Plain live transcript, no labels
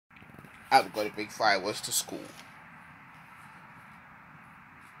I'm going to bring fireworks to school.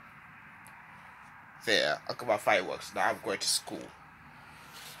 There, I got my fireworks. Now I'm going to school.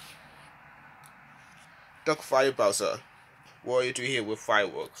 Duck Fire Bowser, what are you doing here with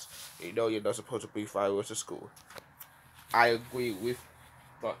fireworks? You know you're not supposed to bring fireworks to school. I agree with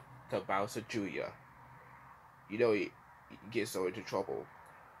Dr. Bowser Jr. You know he gets so into trouble.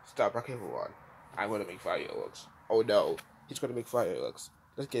 Stop back everyone. I'm gonna make fireworks. Oh no, he's gonna make fireworks.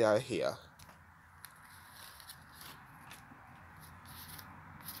 Let's get out of here.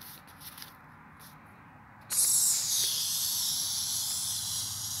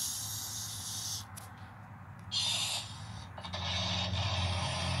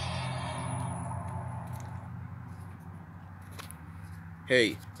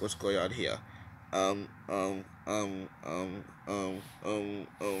 Hey, what's going on here? Um, um, um, um, um,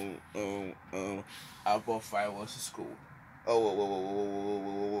 um, um, I bought fireworks to school. Oh, whoa, whoa, whoa, whoa,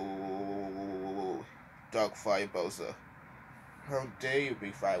 whoa, whoa, whoa, whoa, whoa. Dog Fire Bowser. How dare you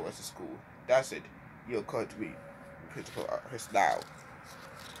bring fireworks to school? That's it. You're going to be principal office now.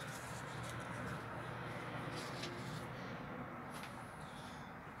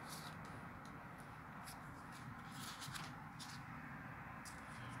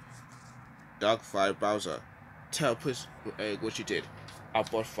 Dog Fire Bowser. Tell Principal Egg what you did. I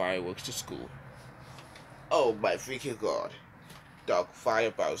bought fireworks to school. Oh my freaking god. Dog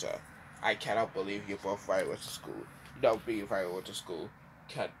Fire Bowser. I cannot believe you brought fireworks to school. Not bringing fireworks to school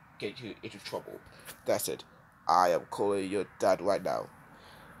can get you into trouble. That's it. I am calling your dad right now.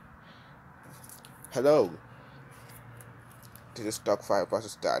 Hello. This is Dog Fire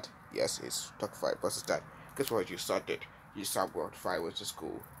Bowser's dad. Yes, it's Dog Fire Bowser's dad. Guess what you started? You started brought fireworks to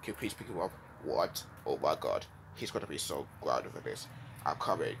school. Can you please pick him up? What? Oh my god. He's gonna be so glad for this. I'm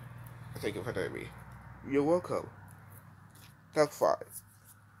coming. Thank you for telling me. You're welcome. Dog Fire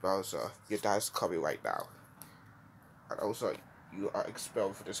Bowser, your dad's coming right now. And also, you are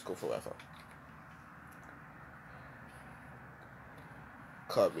expelled from the school forever.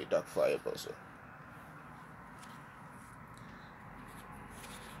 Call me Dog Fire Bowser.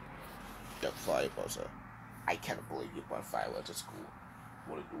 Dog Fire Bowser. I can't believe you brought fireworks to school.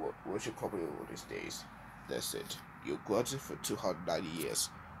 What you probably do these days? That's it. You're grounded for 290 years.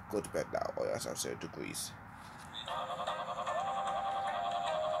 Go to bed now, or else I'm 0 degrees.